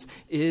vengeance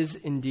is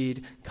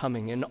indeed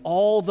coming. And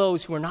all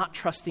those who are not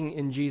trusting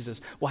in Jesus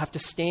will have to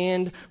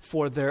stand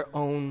for their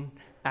own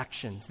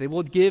actions. They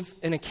will give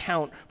an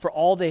account for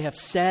all they have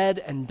said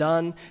and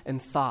done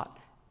and thought.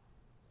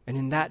 And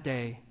in that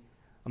day,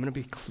 I'm going to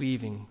be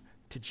cleaving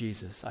to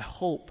Jesus. I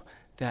hope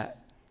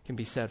that can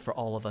be said for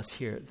all of us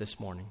here this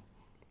morning.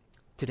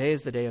 Today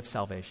is the day of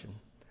salvation.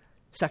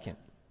 Second,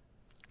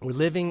 we're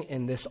living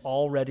in this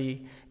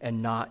already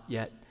and not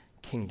yet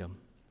kingdom.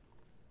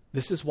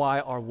 This is why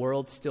our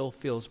world still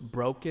feels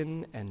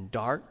broken and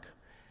dark,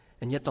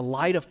 and yet the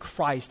light of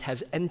Christ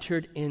has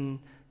entered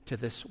into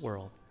this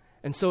world.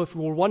 And so if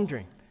we're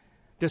wondering,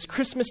 does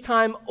Christmas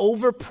time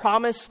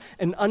overpromise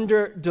and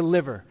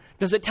underdeliver?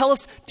 Does it tell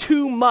us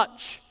too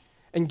much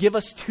and give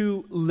us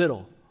too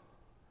little?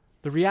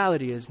 The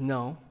reality is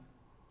no.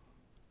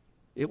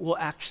 It will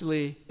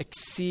actually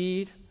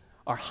exceed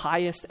our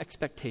highest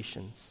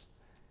expectations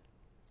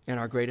and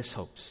our greatest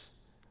hopes.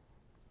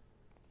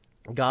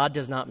 God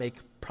does not make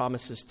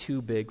promises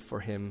too big for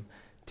him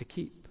to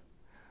keep.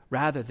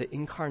 Rather, the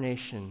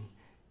incarnation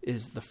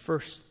is the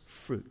first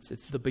fruits.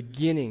 It's the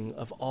beginning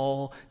of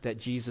all that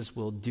Jesus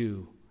will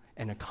do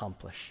and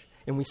accomplish.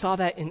 And we saw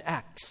that in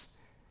Acts.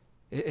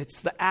 It's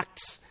the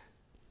Acts,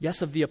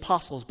 yes, of the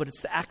apostles, but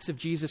it's the Acts of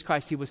Jesus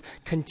Christ. He was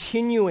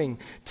continuing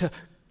to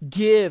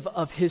give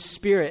of his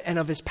Spirit and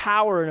of his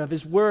power and of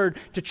his word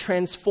to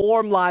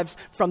transform lives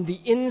from the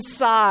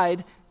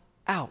inside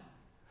out,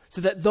 so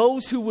that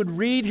those who would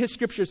read his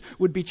scriptures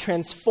would be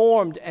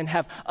transformed and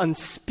have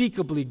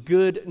unspeakably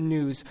good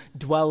news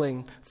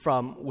dwelling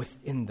from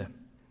within them.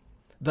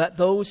 That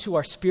those who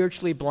are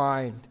spiritually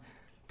blind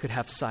could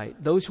have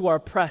sight. Those who are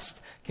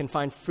oppressed can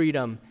find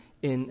freedom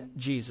in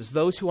Jesus.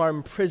 Those who are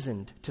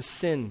imprisoned to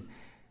sin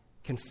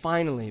can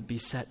finally be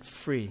set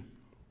free.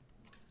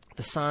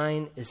 The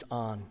sign is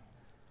on.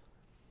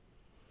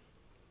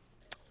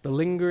 The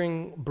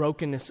lingering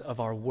brokenness of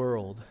our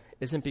world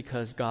isn't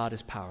because God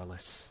is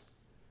powerless,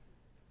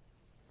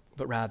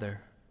 but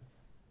rather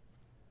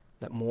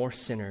that more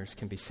sinners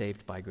can be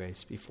saved by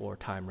grace before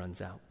time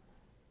runs out.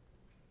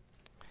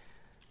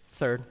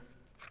 Third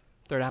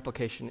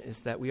application is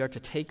that we are to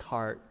take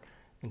heart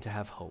and to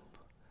have hope,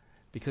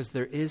 because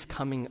there is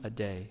coming a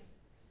day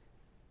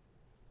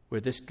where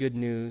this good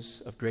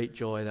news of great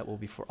joy that will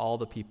be for all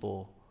the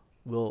people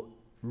will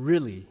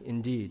really,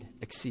 indeed,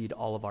 exceed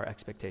all of our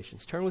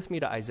expectations. Turn with me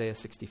to Isaiah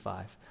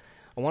 65.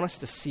 I want us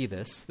to see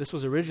this. This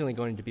was originally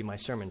going to be my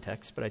sermon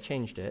text, but I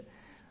changed it.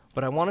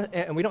 But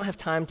and we don't have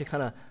time to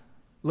kind of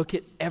look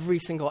at every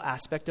single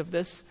aspect of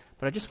this,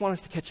 but I just want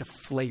us to catch a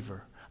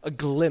flavor, a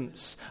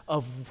glimpse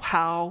of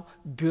how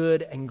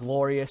good and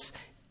glorious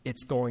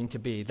it's going to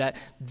be. That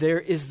there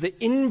is the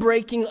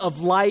inbreaking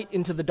of light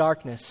into the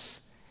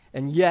darkness,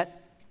 and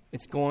yet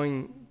it's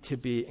going to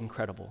be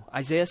incredible.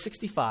 Isaiah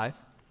 65,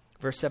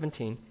 verse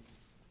 17,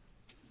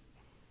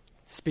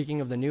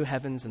 speaking of the new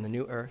heavens and the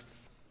new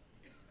earth,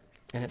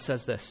 and it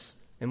says this,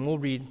 and we'll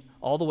read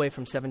all the way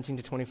from 17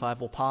 to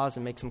 25. We'll pause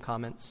and make some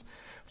comments.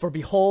 For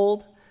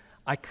behold,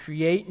 I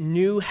create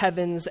new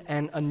heavens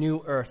and a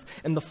new earth,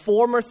 and the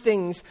former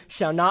things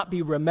shall not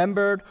be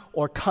remembered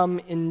or come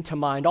into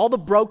mind. All the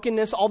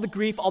brokenness, all the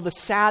grief, all the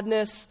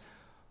sadness,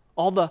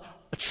 all the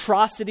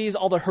atrocities,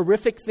 all the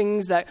horrific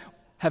things that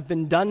have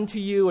been done to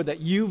you or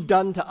that you've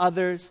done to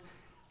others,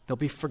 they'll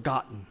be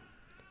forgotten.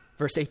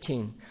 Verse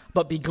 18,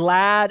 but be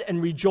glad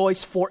and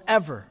rejoice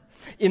forever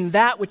in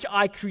that which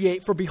I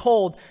create. For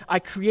behold, I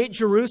create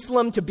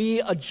Jerusalem to be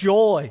a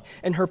joy,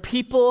 and her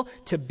people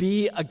to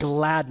be a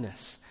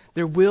gladness.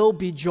 There will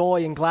be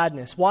joy and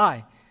gladness.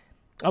 Why?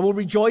 I will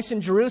rejoice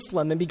in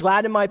Jerusalem and be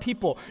glad in my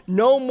people.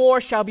 No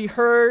more shall be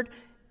heard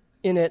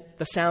in it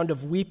the sound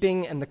of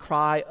weeping and the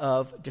cry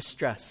of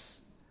distress.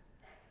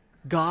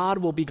 God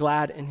will be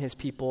glad in his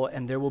people,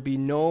 and there will be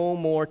no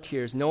more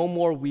tears, no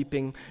more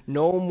weeping,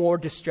 no more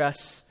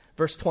distress.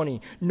 Verse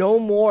 20, no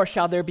more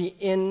shall there be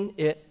in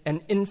it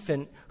an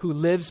infant who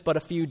lives but a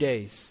few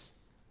days.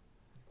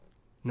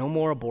 No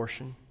more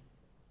abortion,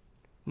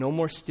 no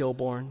more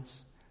stillborns,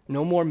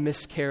 no more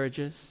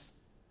miscarriages,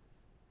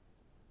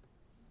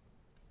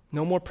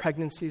 no more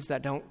pregnancies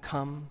that don't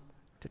come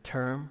to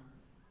term,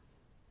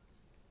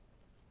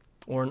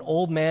 or an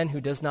old man who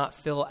does not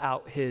fill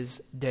out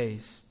his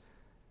days.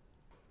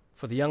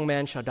 For the young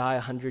man shall die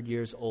 100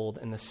 years old,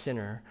 and the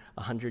sinner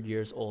 100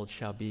 years old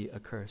shall be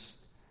accursed.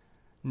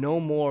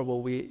 No more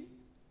will we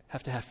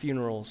have to have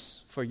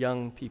funerals for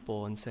young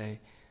people and say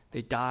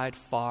they died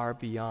far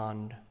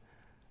beyond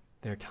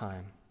their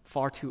time,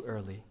 far too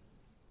early.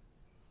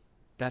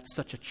 That's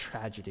such a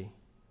tragedy.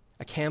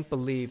 I can't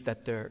believe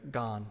that they're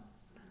gone.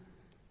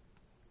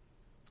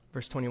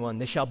 Verse 21,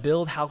 they shall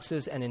build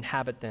houses and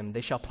inhabit them.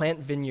 They shall plant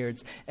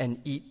vineyards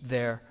and eat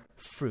their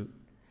fruit.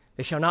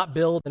 They shall not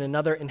build and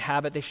another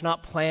inhabit. They shall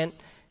not plant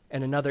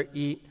and another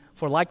eat.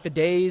 For like the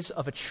days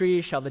of a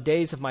tree shall the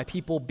days of my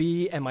people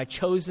be, and my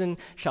chosen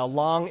shall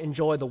long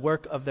enjoy the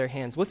work of their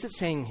hands. What's it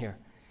saying here?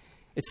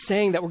 It's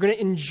saying that we're going to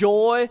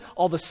enjoy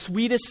all the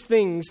sweetest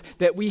things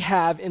that we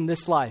have in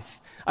this life.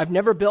 I've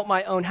never built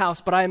my own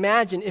house, but I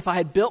imagine if I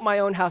had built my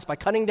own house by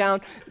cutting down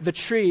the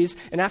trees,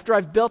 and after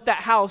I've built that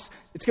house,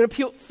 it's going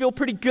to feel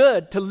pretty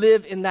good to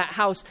live in that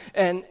house,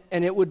 and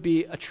it would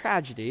be a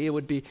tragedy. It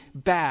would be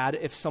bad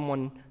if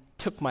someone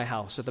took my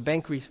house, or the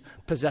bank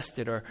repossessed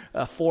it, or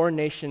a foreign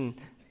nation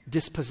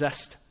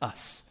dispossessed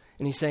us.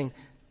 And he's saying,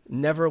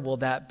 never will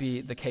that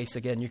be the case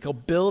again. You go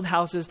build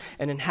houses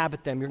and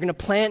inhabit them. You're going to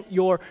plant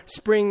your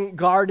spring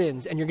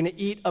gardens, and you're going to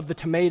eat of the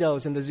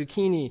tomatoes and the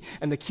zucchini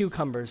and the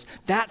cucumbers.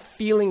 That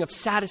feeling of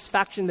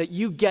satisfaction that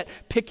you get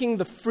picking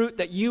the fruit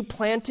that you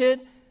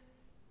planted,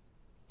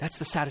 that's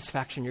the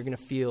satisfaction you're going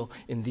to feel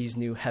in these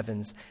new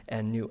heavens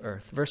and new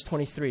earth. Verse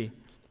 23,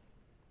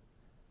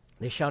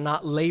 they shall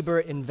not labor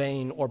in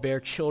vain or bear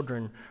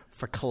children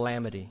for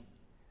calamity.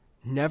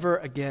 Never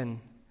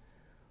again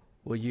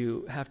will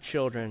you have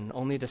children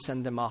only to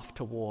send them off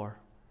to war,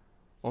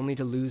 only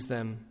to lose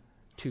them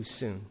too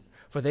soon.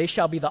 For they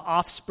shall be the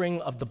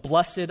offspring of the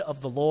blessed of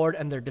the Lord,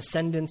 and their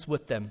descendants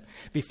with them.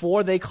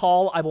 Before they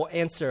call, I will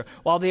answer.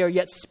 While they are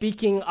yet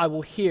speaking, I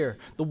will hear.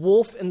 The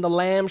wolf and the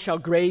lamb shall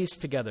graze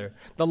together.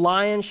 The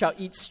lion shall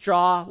eat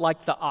straw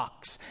like the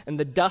ox, and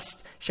the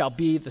dust shall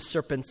be the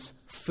serpent's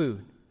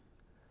food.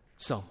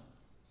 So,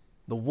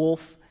 the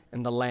wolf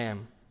and the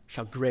lamb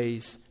shall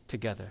graze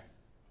together.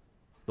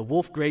 The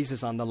wolf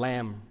grazes on the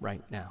lamb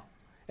right now,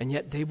 and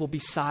yet they will be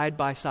side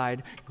by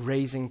side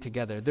grazing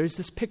together. There's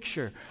this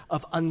picture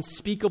of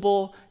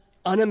unspeakable,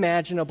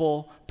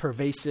 unimaginable,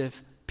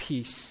 pervasive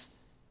peace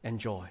and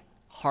joy,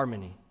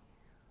 harmony.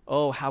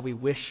 Oh, how we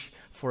wish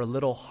for a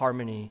little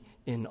harmony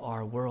in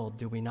our world,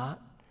 do we not?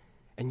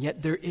 And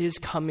yet there is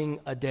coming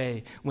a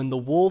day when the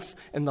wolf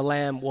and the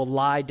lamb will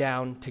lie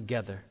down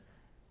together.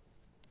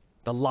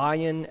 The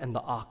lion and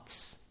the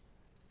ox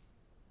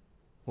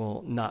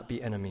will not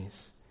be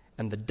enemies,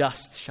 and the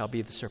dust shall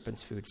be the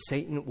serpent's food.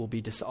 Satan will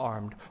be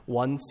disarmed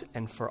once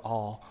and for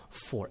all,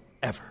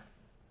 forever.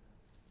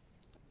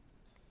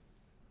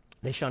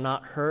 They shall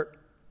not hurt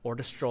or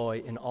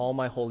destroy in all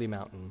my holy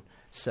mountain,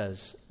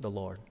 says the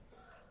Lord.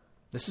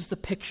 This is the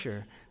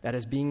picture that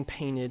is being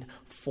painted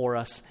for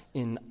us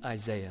in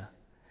Isaiah,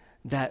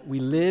 that we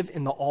live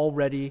in the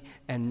already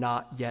and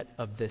not yet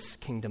of this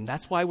kingdom.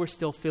 That's why we're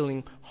still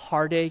feeling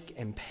heartache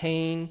and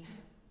pain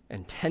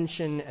and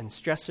tension and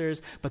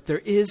stressors, but there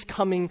is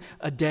coming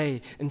a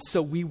day. And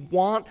so we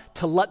want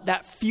to let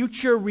that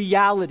future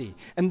reality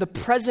and the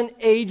present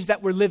age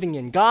that we're living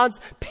in,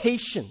 God's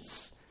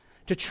patience,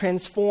 to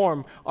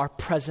transform our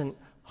present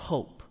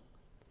hope.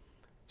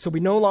 So we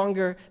no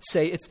longer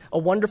say it's a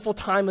wonderful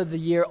time of the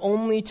year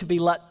only to be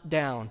let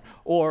down,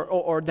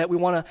 or that we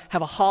want to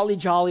have a holly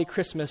jolly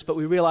Christmas, but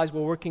we realize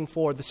we're working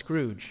for the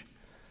Scrooge.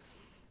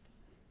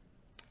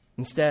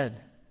 Instead,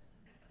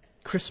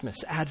 Christmas,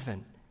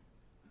 Advent,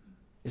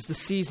 is the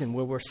season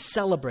where we're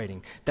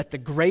celebrating that the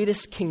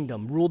greatest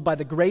kingdom, ruled by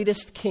the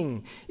greatest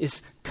king,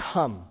 is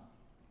come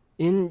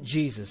in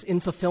Jesus, in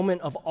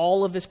fulfillment of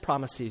all of his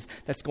promises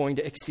that's going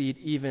to exceed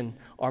even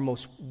our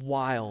most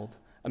wild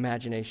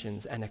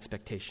imaginations and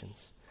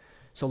expectations.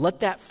 So let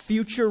that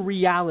future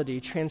reality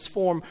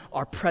transform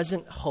our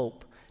present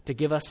hope to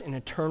give us an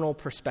eternal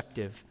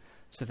perspective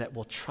so that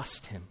we'll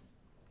trust him.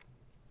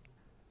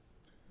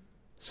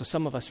 So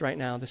some of us right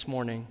now, this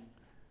morning,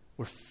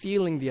 we're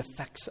feeling the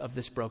effects of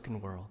this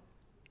broken world.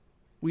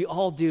 We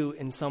all do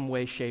in some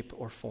way, shape,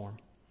 or form.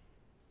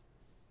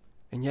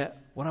 And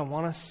yet, what I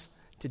want us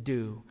to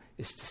do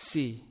is to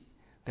see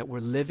that we're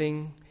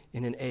living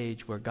in an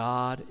age where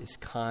God is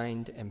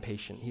kind and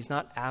patient. He's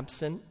not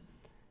absent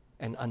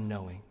and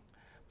unknowing,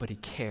 but he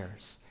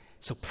cares.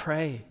 So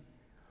pray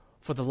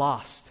for the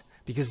lost,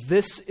 because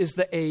this is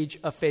the age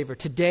of favor.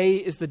 Today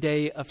is the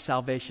day of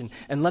salvation.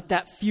 And let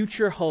that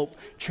future hope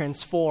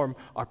transform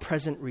our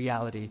present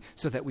reality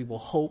so that we will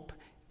hope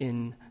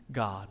in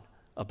God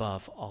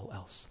above all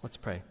else. Let's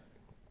pray.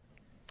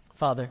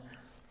 Father,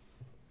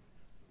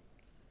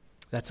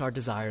 that's our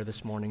desire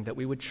this morning, that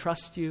we would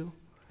trust you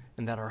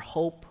and that our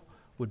hope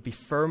would be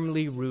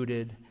firmly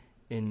rooted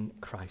in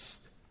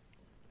Christ.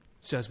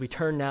 So as we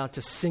turn now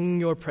to sing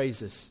your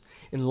praises,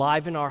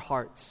 enliven our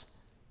hearts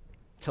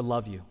to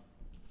love you,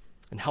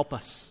 and help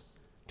us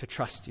to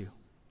trust you,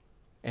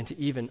 and to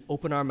even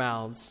open our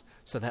mouths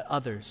so that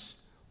others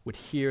would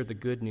hear the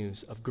good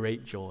news of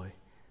great joy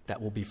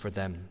that will be for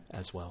them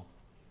as well.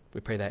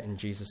 We pray that in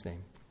Jesus'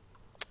 name.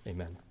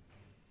 Amen.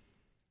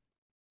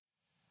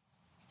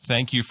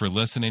 Thank you for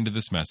listening to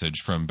this message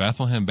from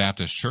Bethlehem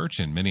Baptist Church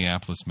in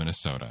Minneapolis,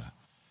 Minnesota.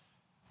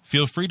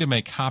 Feel free to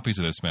make copies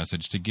of this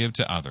message to give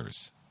to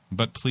others,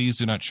 but please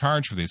do not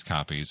charge for these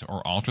copies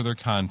or alter their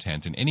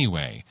content in any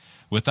way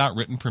without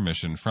written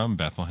permission from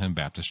Bethlehem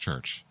Baptist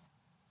Church.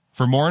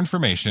 For more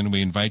information,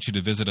 we invite you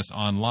to visit us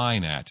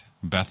online at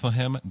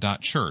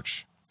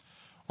bethlehem.church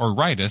or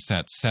write us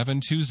at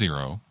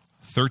 720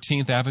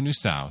 13th Avenue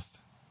South,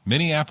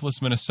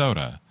 Minneapolis,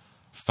 Minnesota,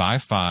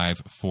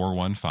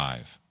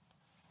 55415.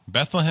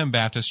 Bethlehem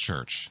Baptist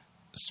Church,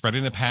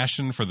 spreading a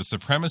passion for the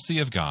supremacy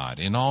of God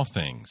in all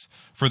things,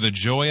 for the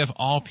joy of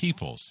all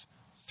peoples,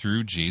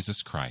 through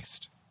Jesus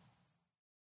Christ.